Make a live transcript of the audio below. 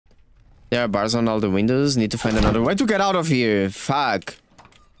There are bars on all the windows. Need to find another way to get out of here. Fuck.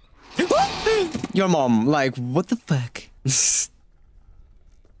 Your mom, like, what the fuck?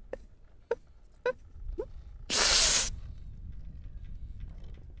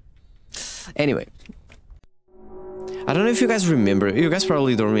 Anyway. I don't know if you guys remember. You guys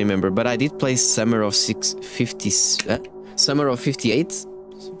probably don't remember, but I did play Summer of 58?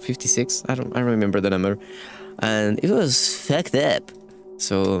 56? I don't remember the number. And it was fucked up.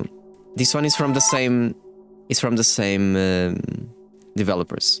 So this one is from the same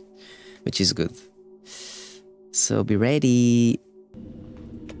developers, which is good. So be ready.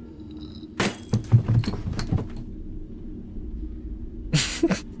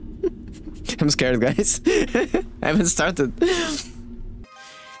 I'm scared, guys. I haven't started.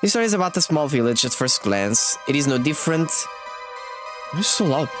 This story is about a small village at first glance. It is no different. It's so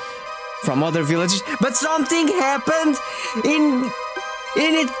loud. From other villages, but something happened in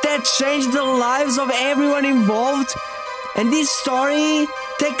it that changed the lives of everyone involved. And this story,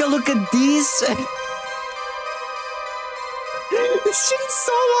 take a look at this. This shit is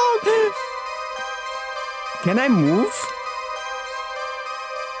so loud. Can I move?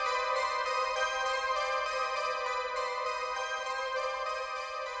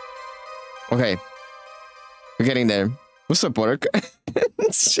 Okay, we're getting there. What's up, Pork?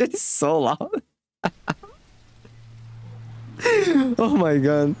 This shit is so loud. Oh my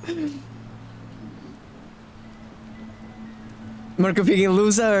god. Marco picking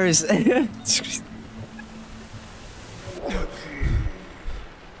losers.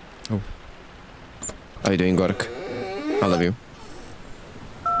 Oh. How are you doing, Gork? I love you.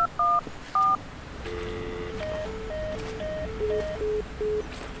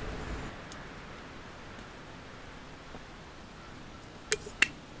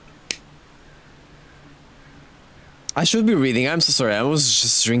 I should be reading. I'm so sorry. I was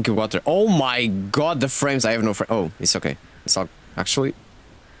just drinking water. Oh my god, the frames. I have no frame. Oh, it's okay. It's all actually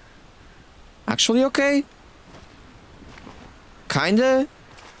okay. Kinda.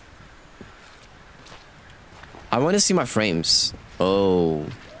 I want to see my frames. Oh.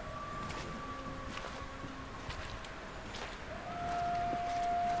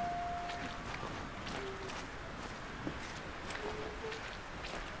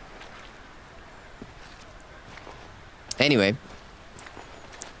 Anyway,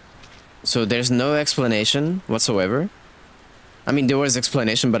 so there's no explanation whatsoever. I mean, there was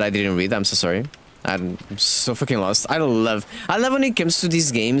explanation, but I didn't read. I'm so sorry. I'm so fucking lost. I love when it comes to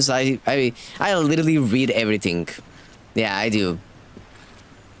these games. I literally read everything. Yeah, I do.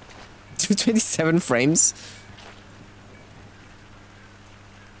 27 frames.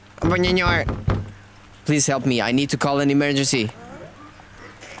 Please help me. I need to call an emergency.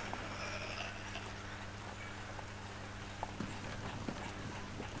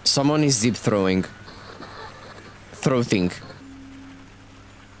 Someone is deep throwing. Throating.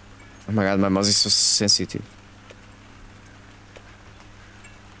 Oh my god, my mouse is so sensitive.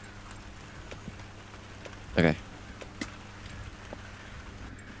 Okay.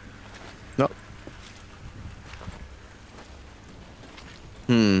 No.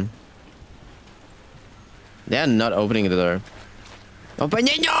 They are not opening the door. Open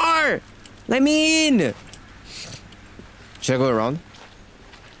the door! Let me in! Should I go around?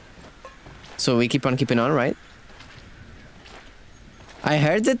 So we keep on keeping on, right? I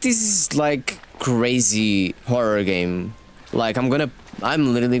heard that this is like crazy horror game. Like I'm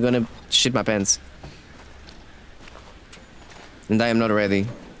literally gonna shit my pants. And I am not ready.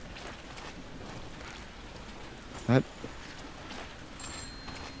 What?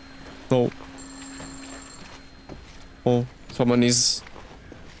 No. Oh, someone is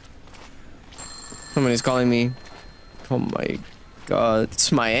calling me. Oh my god,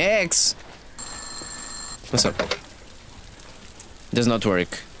 it's my ex. What's up? Does not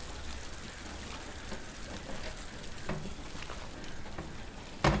work.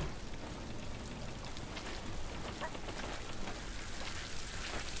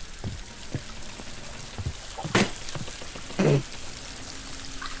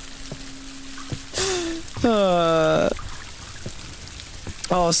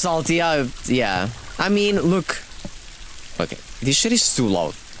 Oh, salty. Yeah. I mean, look. Okay, this shit is too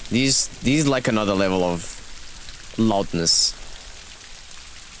loud. This is like another level of loudness.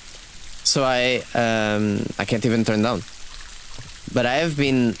 So I can't even turn down. But I've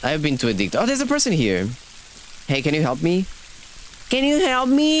been too addicted. Oh, there's a person here. Hey, can you help me? Can you help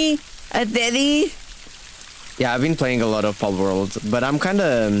me, daddy? Yeah, I've been playing a lot of Pal World, but I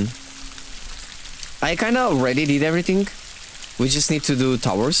kinda already did everything. We just need to do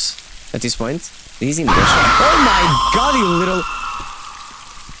towers at this point. He's in the restaurant. Oh my god, you little...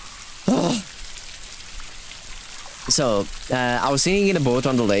 So, I was sitting in a boat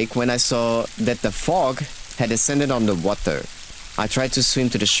on the lake when I saw that the fog had descended on the water. I tried to swim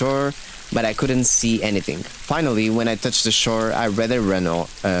to the shore, but I couldn't see anything. Finally, when I touched the shore, I rather ran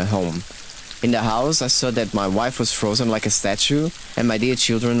home. In the house, I saw that my wife was frozen like a statue, and my dear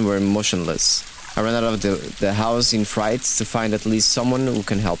children were motionless. I ran out of the house in fright to find at least someone who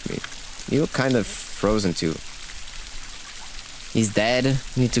can help me. You're kind of frozen too. He's dead.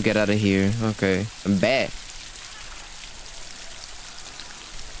 Need to get out of here. Okay. Bet.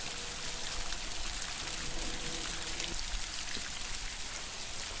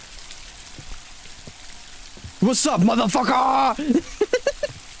 What's up, motherfucker?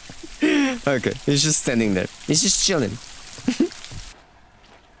 Okay, he's just standing there. He's just chilling.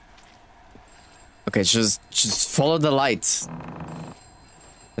 Okay, just follow the light.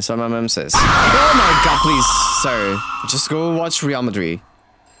 That's what my mom says. Oh my god, please, sir. Just go watch Real Madrid.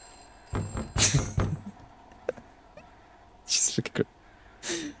 Just freaking good.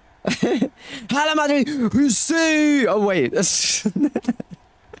 Real Madrid, you see? Oh wait.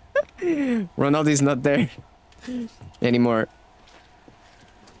 Ronaldo's not there anymore.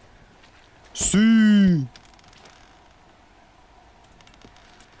 See.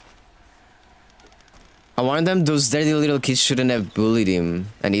 I warned them those dirty little kids shouldn't have bullied him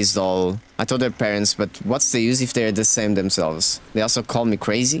and his doll. I told their parents, but what's the use if they're the same themselves? They also called me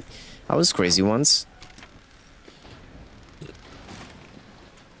crazy. I was crazy once.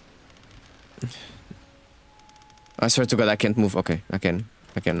 I swear to God, I can't move. Okay, I can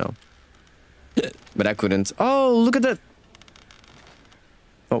now. But I couldn't. Oh, look at that.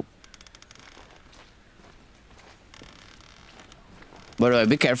 Oh. By the way,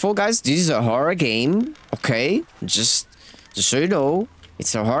 be careful, guys. This is a horror game. Okay? Just so you know.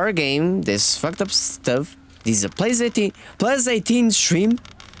 It's a horror game. There's fucked up stuff. This is a +18 stream.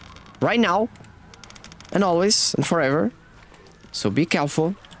 Right now. And always. And forever. So be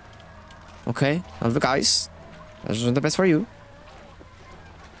careful. Okay? Love you guys. I just want the best for you.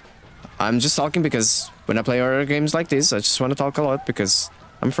 I'm just talking because when I play horror games like this, I just want to talk a lot because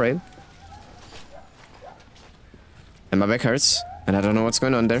I'm afraid. And my back hurts, and I don't know what's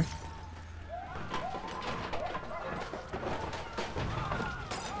going on there.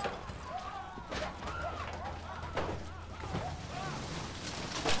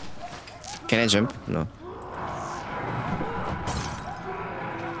 Can I jump? No.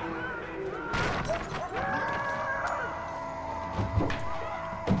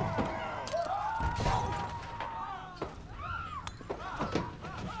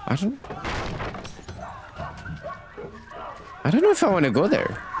 I don't know if I want to go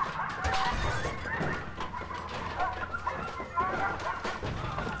there.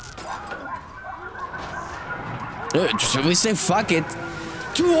 Should we say fuck it?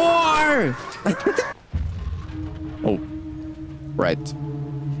 To war! Oh. Right.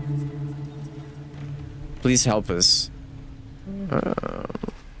 Please help us. I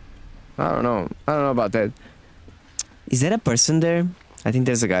don't know. I don't know about that. Is that a person there? I think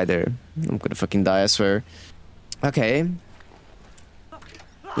there's a guy there. I'm gonna fucking die, I swear. Okay.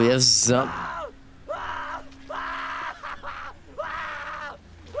 We have some...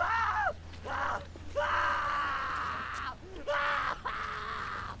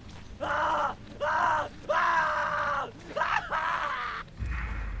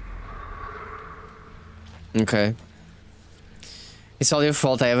 Okay. It's all your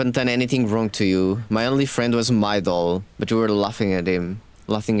fault. I haven't done anything wrong to you. My only friend was my doll, but you were laughing at him,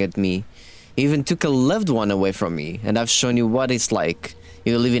 laughing at me. You even took a loved one away from me, and I've shown you what it's like.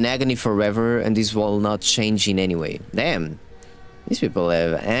 You live in agony forever, and this will not change in any way. Damn. These people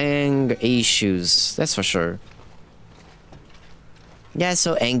have anger issues, that's for sure. Yeah,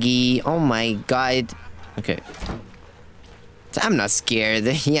 so angry. Oh my god. Okay. I'm not scared.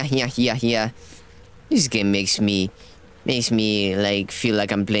 Yeah. This game makes me like feel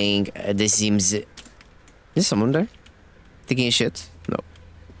like I'm playing The Sims. Is someone there? Taking a shit? No.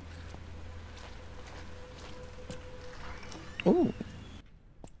 Oh.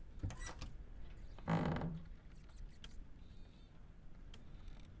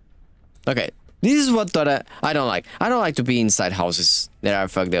 Okay. This is what I don't like. I don't like to be inside houses that are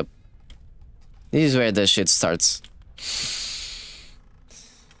fucked up. This is where the shit starts.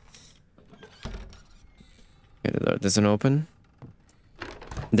 Okay, the door doesn't open.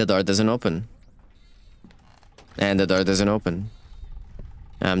 The door doesn't open. And the door doesn't open.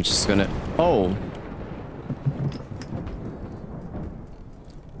 I'm just gonna... Oh!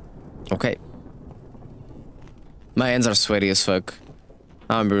 Okay. My hands are sweaty as fuck.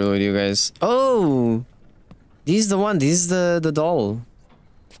 I'm real with you guys. Oh! This is the one. This is the doll.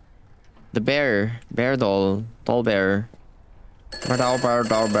 The bear. Bear doll. Doll bear. Doll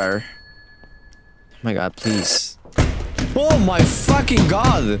bear. Oh my god, please. Oh my fucking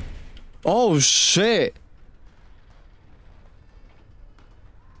god! Oh shit!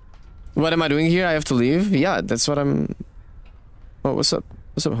 What am I doing here? I have to leave? Yeah, that's what I'm... Oh, what's up?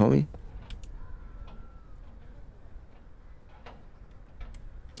 What's up, homie?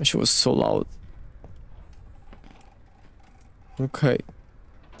 That shit was so loud. Okay.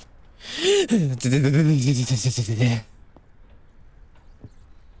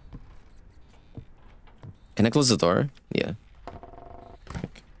 Can I close the door? Yeah.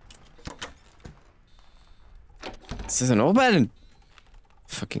 This isn't open!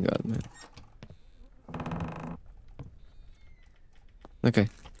 Fucking god, man. Okay.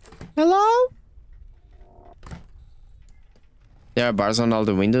 Hello? There are bars on all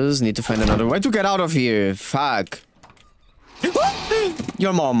the windows. Need to find another way to get out of here. Fuck.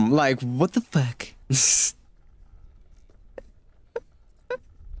 Your mom, like, what the fuck?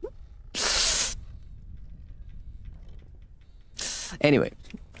 Anyway.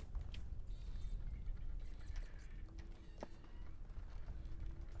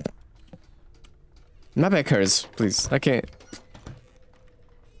 My back hurts, please. I can't.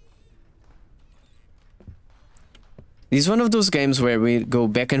 This is one of those games where we go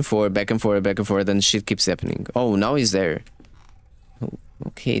back and forth, back and forth, back and forth, and shit keeps happening. Oh, now he's there. Oh,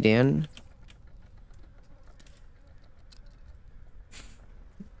 okay, then.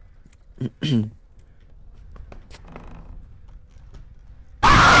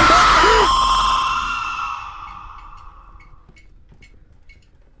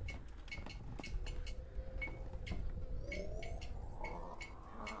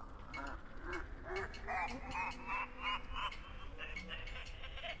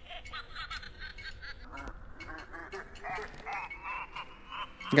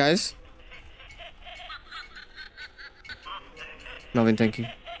 Guys? Melvin, thank you.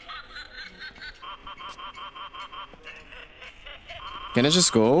 Can I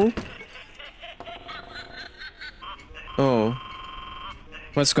just go? Oh.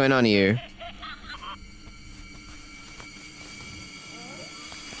 What's going on here?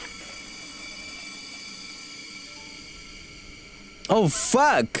 Oh,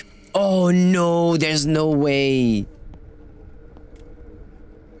 fuck! Oh, no, there's no way.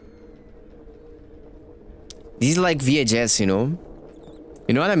 This is like VHS, you know?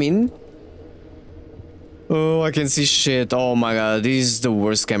 You know what I mean? Oh, I can see shit. Oh my god, this is the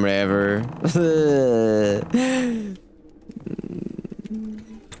worst camera ever.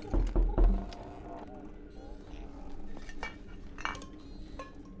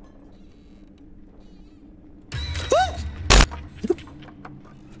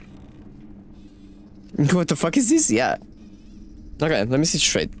 What the fuck is this? Yeah. Okay, let me see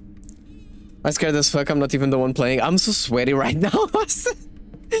straight. I'm scared as fuck, I'm not even the one playing. I'm so sweaty right now.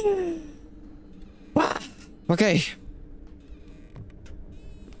 Okay.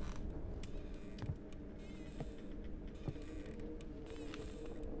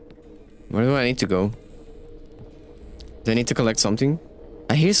 Where do I need to go? Do I need to collect something?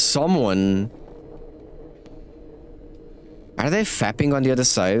 I hear someone. Are they fapping on the other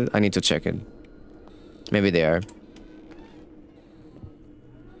side? I need to check it. Maybe they are.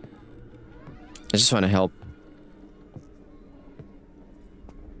 I just want to help.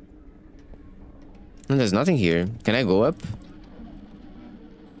 And there's nothing here. Can I go up?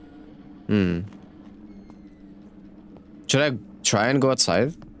 Should I try and go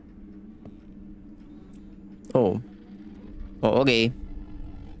outside? Oh. Oh, okay.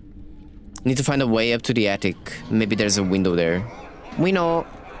 Need to find a way up to the attic. Maybe there's a window there. Window.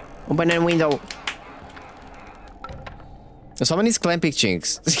 Open a window. Someone is clapping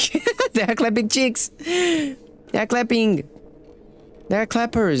cheeks. They are clapping cheeks. They are clapping. They are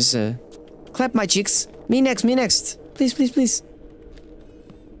clappers. Clap my cheeks. Me next, me next. Please, please, please.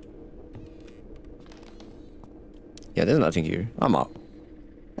 Yeah, there's nothing here. I'm out.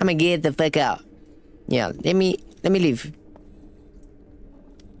 I'm gonna get the fuck out. Yeah, let me leave.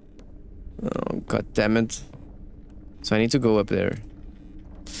 Oh, god damn it. So I need to go up there.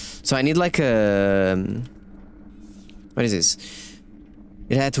 So I need like a... What is this?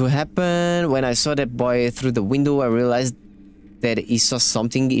 It had to happen when I saw that boy through the window. I realized that he saw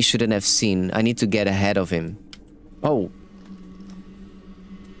something he shouldn't have seen. I need to get ahead of him. Oh.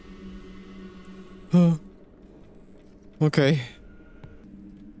 Okay.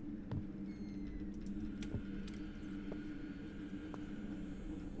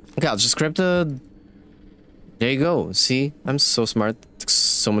 Okay, I'll just grab the... There you go. See? I'm so smart. It took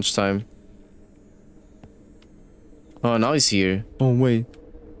so much time. Oh, now he's here. Oh, wait.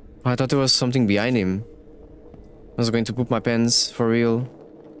 I thought there was something behind him. I was going to poop my pants, for real.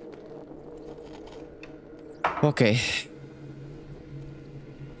 Okay.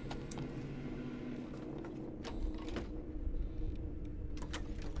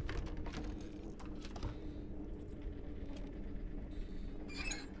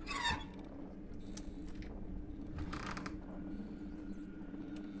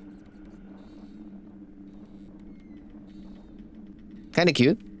 Kinda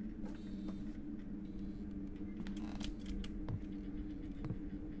cute.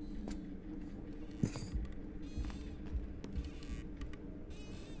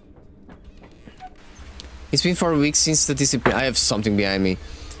 It's been 4 weeks since the disappearance. I have something behind me.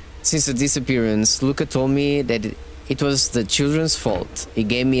 Since the disappearance, Luca told me that it was the children's fault. He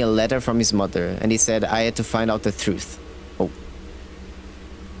gave me a letter from his mother, and he said I had to find out the truth. Oh.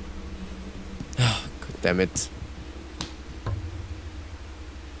 God damn it.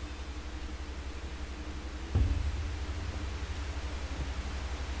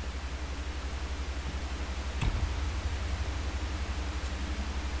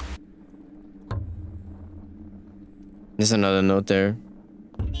 There's another note there.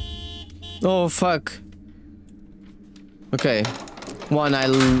 Oh, fuck. Okay. 1, I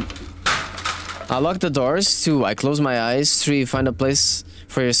lock the doors. 2, I close my eyes. 3, find a place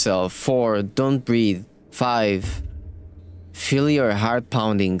for yourself. 4, don't breathe. 5, feel your heart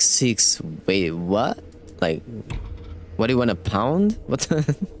pounding. 6, wait, what? Like, what do you want to pound? What?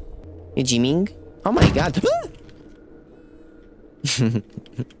 You gymming? Oh my god.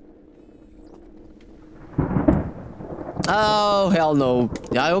 Oh, hell no.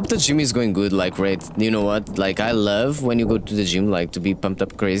 I hope the gym is going good, like, right? You know what? Like, I love when you go to the gym, like, to be pumped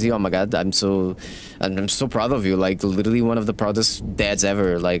up crazy. Oh my god, I'm so proud of you. Like, literally one of the proudest dads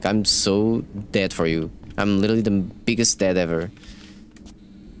ever. Like, I'm so dead for you. I'm literally the biggest dad ever.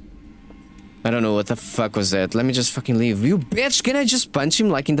 I don't know what the fuck was that. Let me just fucking leave. You bitch, can I just punch him,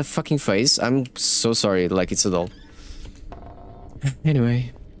 like, in the fucking face? I'm so sorry, like, it's a doll.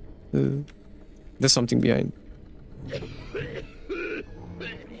 Anyway. There's something behind.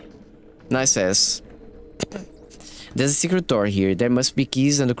 Nice ass. There's a secret door here. There must be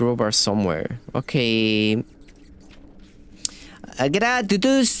keys and a crowbar somewhere. Okay.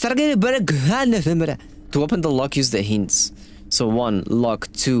 To open the lock, use the hints. So 1,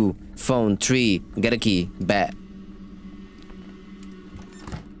 lock. 2, phone. 3, get a key. Bet.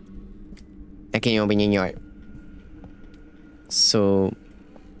 I can open your. So.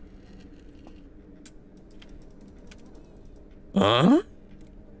 Huh?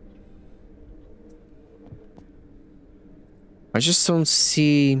 I just don't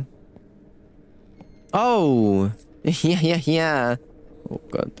see. Oh, yeah. Oh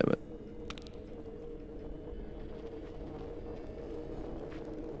god damn it.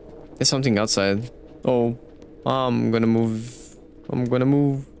 There's something outside. Oh, I'm gonna move.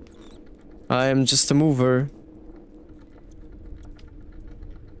 I am just a mover.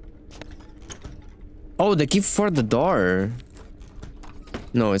 Oh, the key for the door.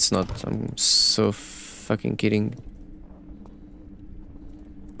 No, it's not. I'm so fucking kidding.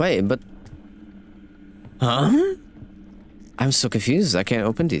 Wait, but... Huh? I'm so confused. I can't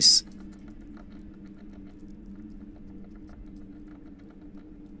open this.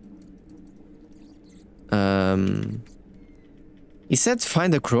 He said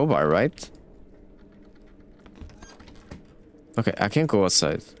find a crowbar, right? Okay, I can't go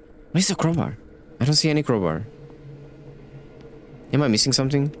outside. Where's the crowbar? I don't see any crowbar. Am I missing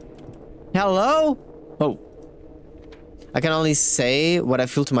something? Hello? Oh. I can only say what I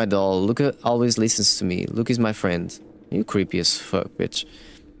feel to my doll. Luca always listens to me. Luca is my friend. You creepy as fuck, bitch.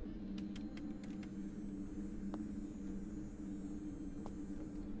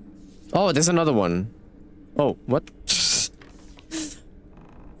 Oh, there's another one. Oh, what?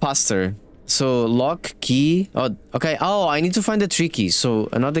 Faster. So, lock, key. Oh, okay. Oh, I need to find the 3 keys. So,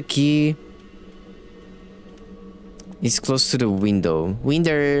 another key is close to the window.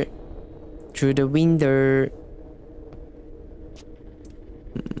 Window. Through the window.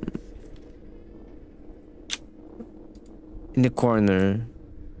 In the corner.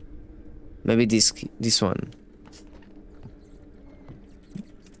 Maybe this one.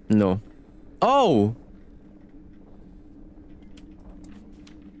 No. Oh!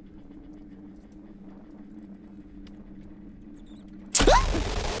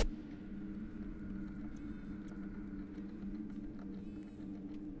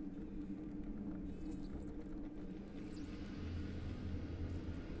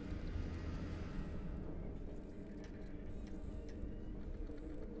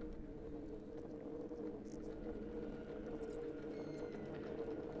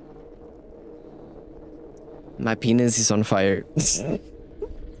 My penis is on fire.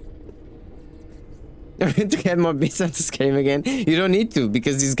 To get more bits of this game again. You don't need to,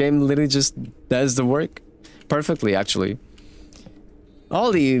 because this game literally just does the work perfectly, actually.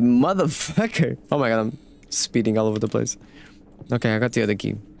 Holy motherfucker. Oh my god, I'm speeding all over the place. Okay, I got the other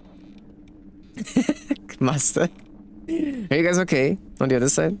key. Master. Are you guys okay on the other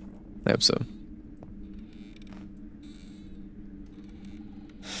side? I hope so.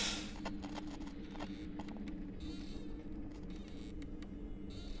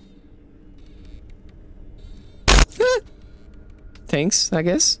 Thanks, I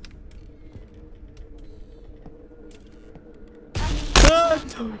guess.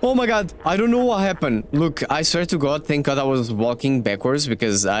 Oh my god, I don't know what happened. Look, I swear to god, thank god I was walking backwards,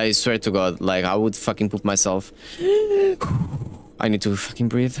 because I swear to god, like, I would fucking poop myself. I need to fucking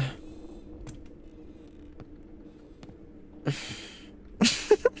breathe.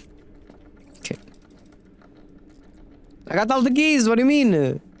 Okay. I got all the keys, what do you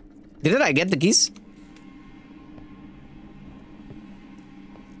mean? Didn't I get the keys?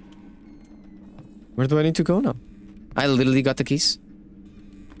 Where do I need to go now? I literally got the keys.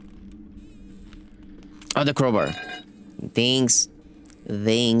 Oh, the crowbar. Thanks.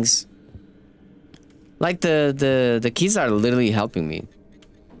 Thanks. Like the keys are literally helping me.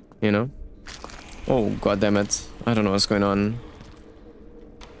 You know? Oh, god damn it. I don't know what's going on.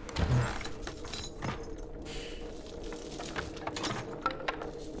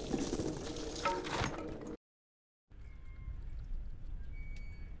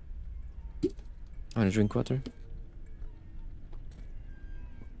 I want to drink water.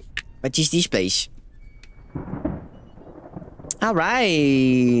 What is this place? All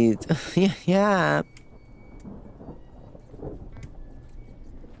right. Yeah, yeah.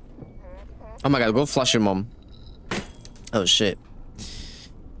 Oh my god, go flush your mom. Oh shit.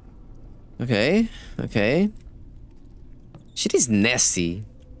 Okay, okay. Shit is nasty.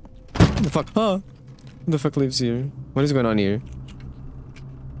 What the fuck? Huh? Who the fuck lives here? What is going on here?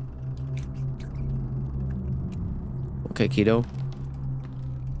 Okay, kiddo.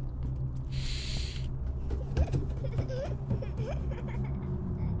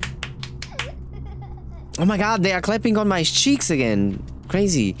 Oh my god, they are clapping on my cheeks again.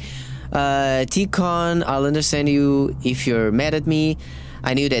 Crazy. T-Con, I'll understand you if you're mad at me.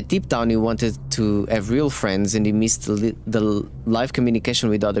 I knew that deep down you wanted to have real friends and you missed the live communication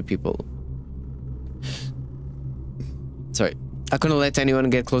with other people. Sorry. I couldn't let anyone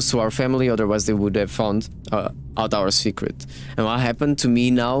get close to our family, otherwise they would have found out our secret. And what happened to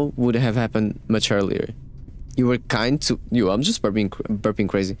me now would have happened much earlier. You were kind to... I'm just burping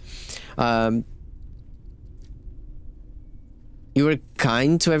crazy. You were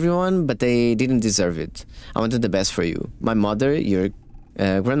kind to everyone, but they didn't deserve it. I wanted the best for you. My mother, your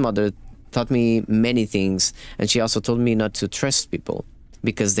grandmother, taught me many things, and she also told me not to trust people,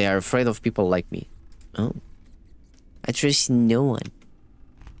 because they are afraid of people like me. Oh. I trust no one.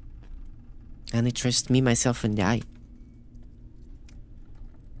 I only trust me, myself, and I.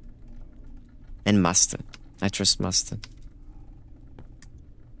 And Master. I trust Master.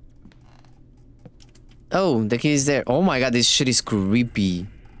 Oh, the key is there. Oh my god, this shit is creepy.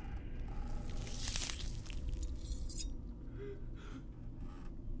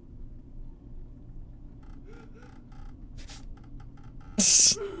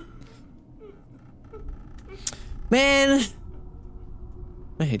 Man,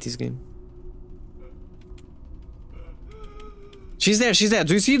 I hate this game. She's there, she's there.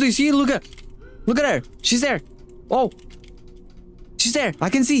 Do you see? Do you see? Look at her. She's there. Oh, she's there. I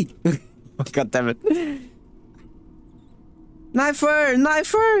can see. Oh, god damn it. Knife her!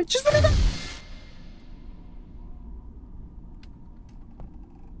 Knife her! Just put it down.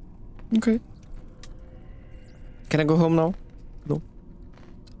 Okay. Can I go home now? No.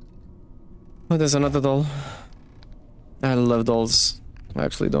 Oh, there's another doll. I love dolls. I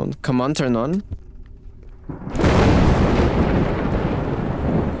actually don't. Come on, turn on.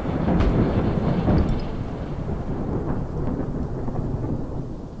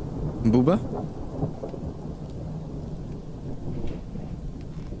 Booba?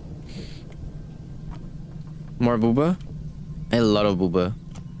 More booba? A lot of booba.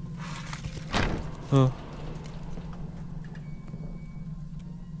 Oh.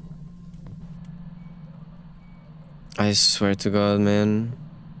 I swear to God, man.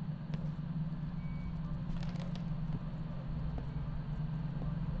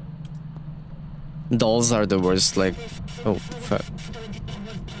 Dolls are the worst, like... Oh, fuck.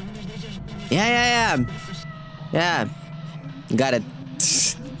 Yeah. Got it.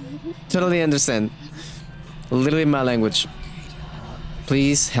 Totally understand. Literally my language.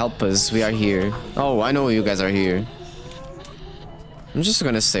 Please help us. We are here. Oh, I know you guys are here. I'm just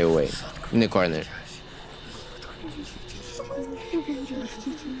gonna stay away in the corner.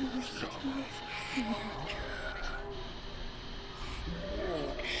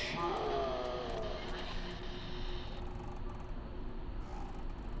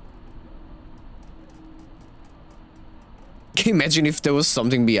 Can you imagine if there was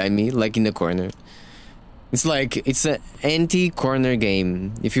something behind me, like in the corner? It's like, it's an anti-corner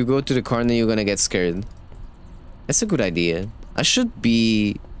game. If you go to the corner, you're gonna get scared. That's a good idea. I should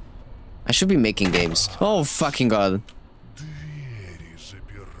be making games. Oh, fucking god.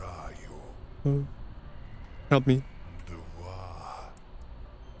 Help me.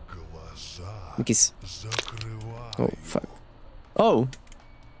 Kiss. Oh, fuck. Oh!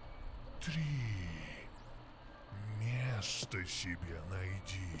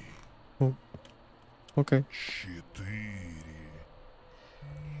 Oh. Okay.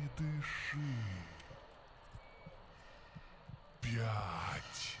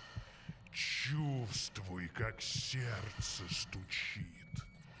 Чувствуй, как сердце стучит.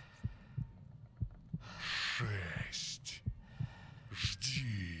 6.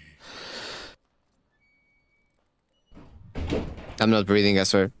 Жди. I'm not breathing, I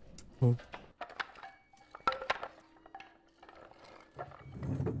swear. Oh.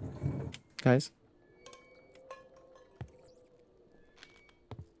 Guys.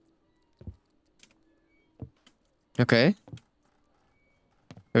 Okay.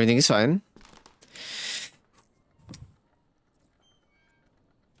 Everything is fine.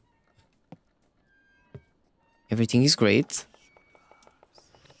 Everything is great.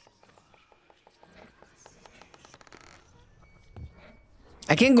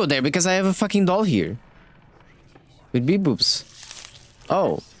 I can't go there because I have a fucking doll here. With big boobs.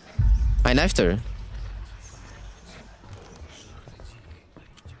 Oh. I knifed her.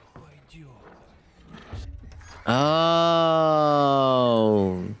 Oh.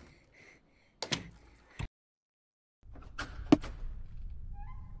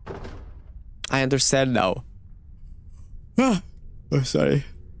 I understand now. Oh, sorry.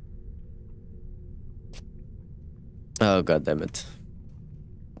 Oh, god damn it.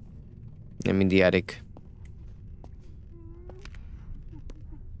 I'm in the attic.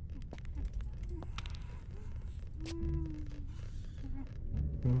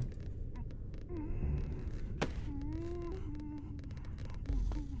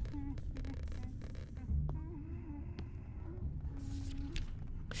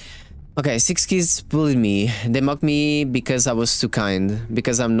 Okay, 6 kids bullied me. They mocked me because I was too kind,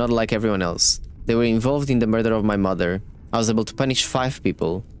 because I'm not like everyone else. They were involved in the murder of my mother. I was able to punish 5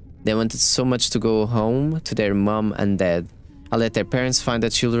 people. They wanted so much to go home to their mom and dad. I let their parents find their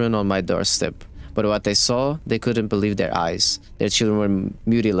children on my doorstep. But what they saw, they couldn't believe their eyes. Their children were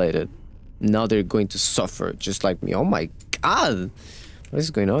mutilated. Now they're going to suffer, just like me. Oh my god! What is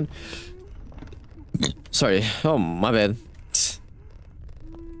going on? Sorry. Oh, my bad.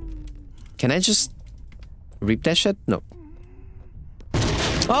 Can I just reap that shit? No.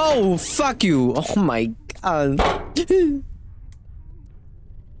 Oh, fuck you! Oh my god.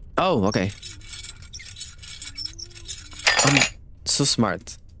 Oh, okay. I'm so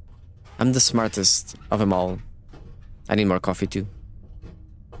smart. I'm the smartest of them all. I need more coffee too.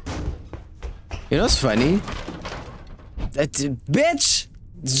 You know what's funny? That bitch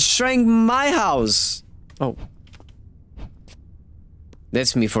destroying my house. Oh.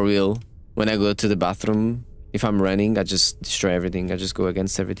 That's me for real. When I go to the bathroom, if I'm running, I just destroy everything. I just go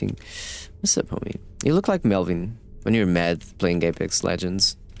against everything. What's up, homie? You look like Melvin when you're mad playing Apex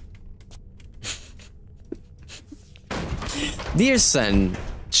Legends. Dear son,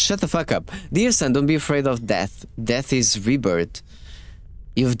 shut the fuck up. Dear son, don't be afraid of death. Death is rebirth.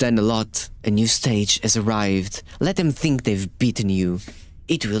 You've done a lot. A new stage has arrived. Let them think they've beaten you.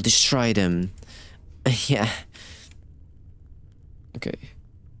 It will destroy them. Yeah. Okay.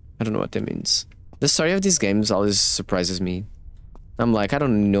 I don't know what that means. The story of these games always surprises me. I'm like, I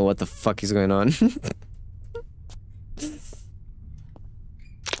don't know what the fuck is going on.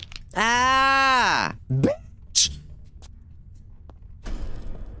 Ah! Bitch!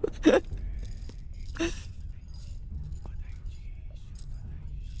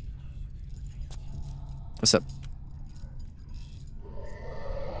 What's up?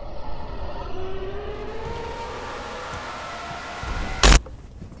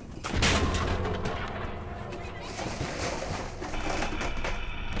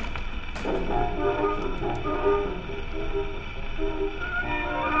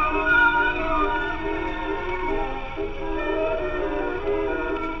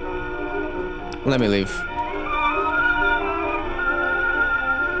 Let me leave.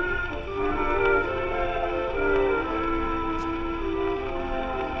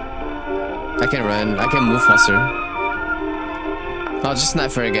 can run. I can move faster. I'll just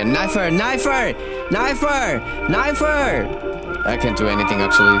knife her again. Knife her! Knife her! Knife her! Knife her! I can't do anything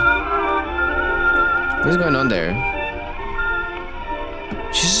actually. What's going on there?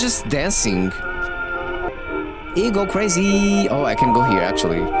 She's just dancing. You go crazy. Oh, I can go here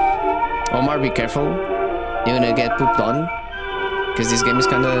actually. Omar, be careful. You're gonna get pooped on. Because this game is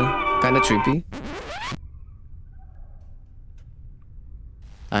kinda trippy.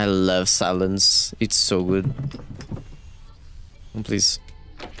 I love silence. It's so good. Oh, please.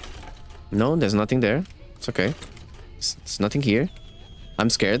 No, there's nothing there. It's okay. It's nothing here. I'm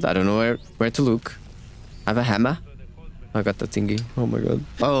scared. I don't know where to look. I have a hammer. I got the thingy. Oh my god.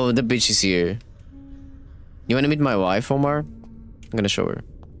 Oh, the bitch is here. You wanna meet my wife, Omar? I'm gonna show her.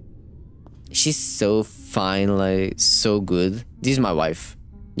 She's so fine, like, so good. This is my wife.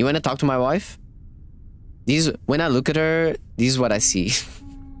 You wanna talk to my wife? When I look at her, this is what I see.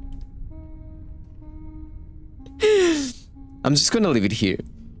 I'm just gonna leave it here.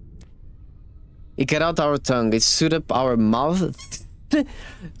 It cut out our tongue. It sewed up our mouth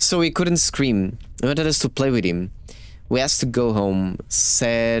so we couldn't scream. He wanted us to play with him. We asked to go home,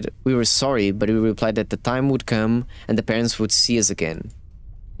 said we were sorry, but we replied that the time would come and the parents would see us again.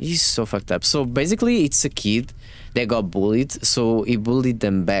 He's so fucked up. So basically, it's a kid that got bullied, so he bullied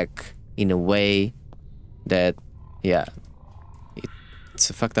them back in a way that, yeah, it's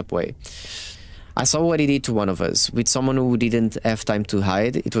a fucked up way. I saw what he did to one of us, with someone who didn't have time to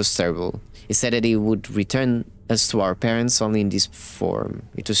hide. It was terrible. He said that he would return us to our parents only in this form.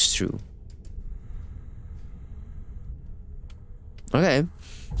 It was true. Okay.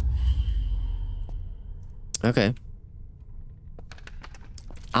 Okay.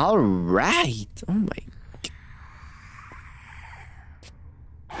 Alright. Oh my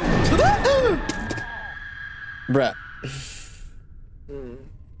god. Bruh.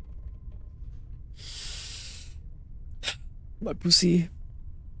 My pussy.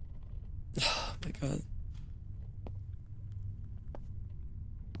 Oh my god.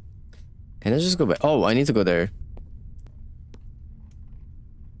 Can I just go back? Oh, I need to go there.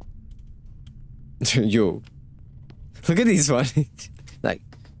 Yo. Look at this one. Like,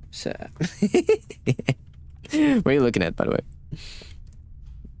 where are you looking at, by the way?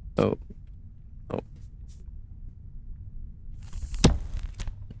 Oh.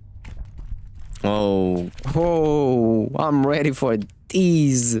 Oh. Oh, I'm ready for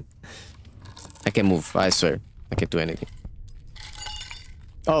these. I can move, I swear. I can't do anything.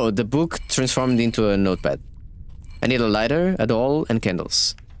 Oh, the book transformed into a notepad. I need a lighter, a doll, and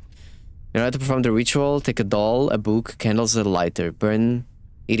candles. In order to perform the ritual, take a doll, a book, candles, and a lighter. Burn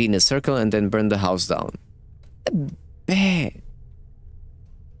it in a circle and then burn the house down. Bad.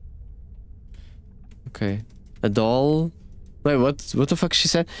 Okay. A doll. Wait, what the fuck she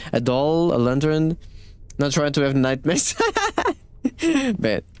said? A doll, a lantern. Not trying to have nightmares.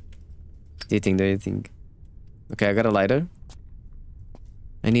 Bad. Do you think? Okay, I got a lighter.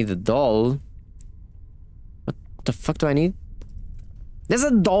 I need a doll. What the fuck do I need? There's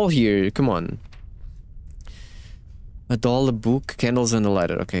a doll here. Come on. A doll, a book, candles, and a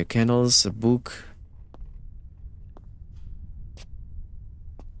lighter. Okay, candles, a book.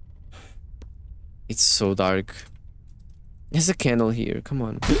 It's so dark. There's a candle here. Come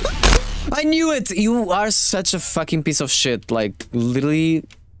on. I knew it! You are such a fucking piece of shit. Like, literally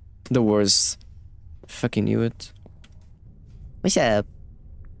the worst. Fucking knew it. What's up?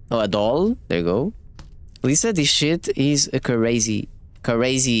 Oh, a doll? There you go. Lisa, this shit is a crazy.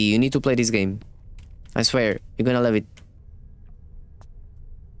 Crazy. You need to play this game. I swear. You're gonna love it.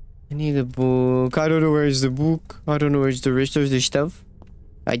 I need a book. I don't know where is the book. I don't know where's the rest of the stuff.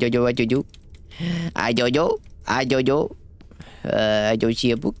 I don't know what to do. I don't know. I don't know. I don't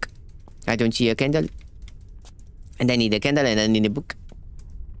see a book. I don't see a candle. And I need a candle and I need a book.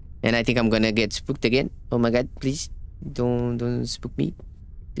 And I think I'm gonna get spooked again. Oh my god, please. Don't spook me.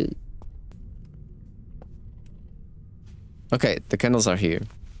 Okay, the candles are here.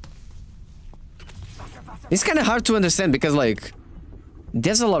 It's kind of hard to understand because, like,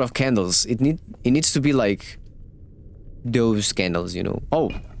 there's a lot of candles. It needs to be like those candles, you know.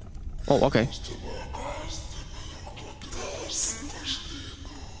 Oh, okay.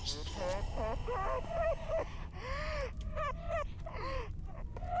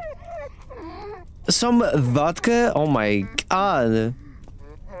 Some vodka. Oh my god.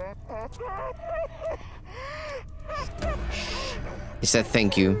 He said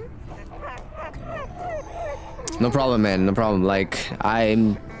thank you. No problem, man. No problem. Like,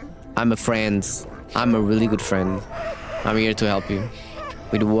 I'm a friend. I'm a really good friend. I'm here to help you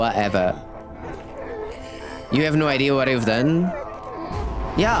with whatever. You have no idea what I've done?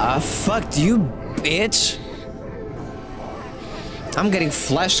 Yeah, fucked you, bitch. I'm getting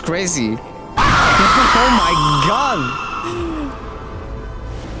flashed crazy. Oh my god.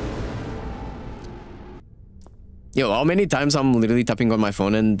 Yo, how many times I'm literally tapping on my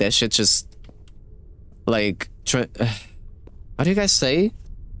phone and that shit just like how do you guys say?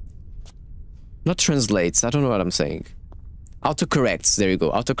 Not translates. I don't know what I'm saying. Autocorrects. There you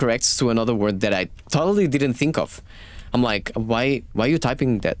go. Autocorrects to another word that I totally didn't think of. I'm like, why are you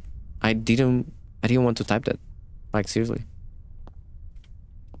typing that? I didn't want to type that. Like, seriously.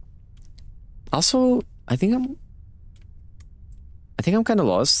 Also, I think I'm kind of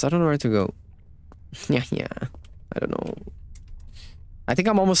lost. I don't know where to go. yeah. I don't know. I think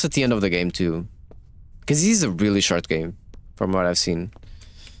I'm almost at the end of the game too. Because this is a really short game from what I've seen.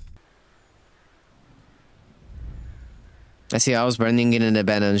 I see I was burning in an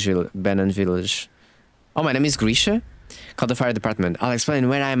abandoned village. Oh, my name is Grisha. Call the fire department. I'll explain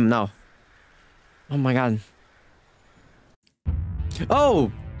where I am now. Oh my god.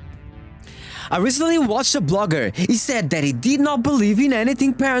 Oh! I recently watched a blogger. He said that he did not believe in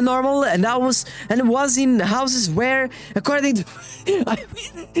anything paranormal and was in houses where, according to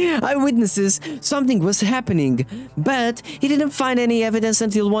eyewitnesses, something was happening. But he didn't find any evidence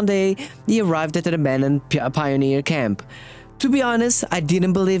until one day he arrived at an abandoned pioneer camp. To be honest, I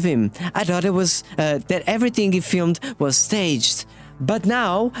didn't believe him. I thought it was that everything he filmed was staged. But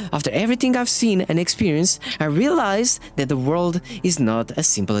now, after everything I've seen and experienced, I realized that the world is not as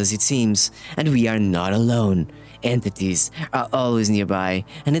simple as it seems, and we are not alone. Entities are always nearby,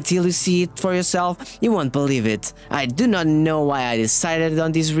 and until you see it for yourself, you won't believe it. I do not know why I decided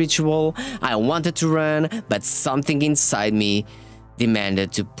on this ritual. I wanted to run, but something inside me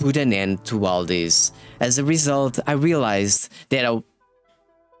demanded to put an end to all this. As a result, I realized that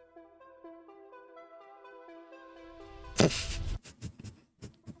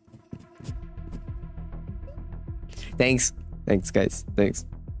Thanks, guys. Thanks.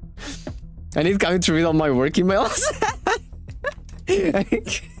 I need Kami to read all my work emails.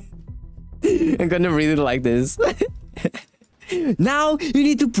 I'm gonna read it like this. Now you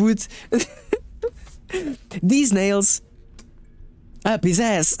need to put these nails up his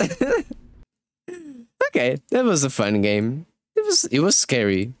ass. Okay, that was a fun game. It was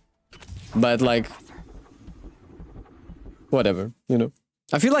scary, but like whatever, you know.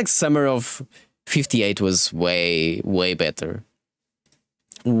 I feel like Summer of 58 was way better.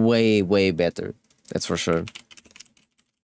 Way better. That's for sure.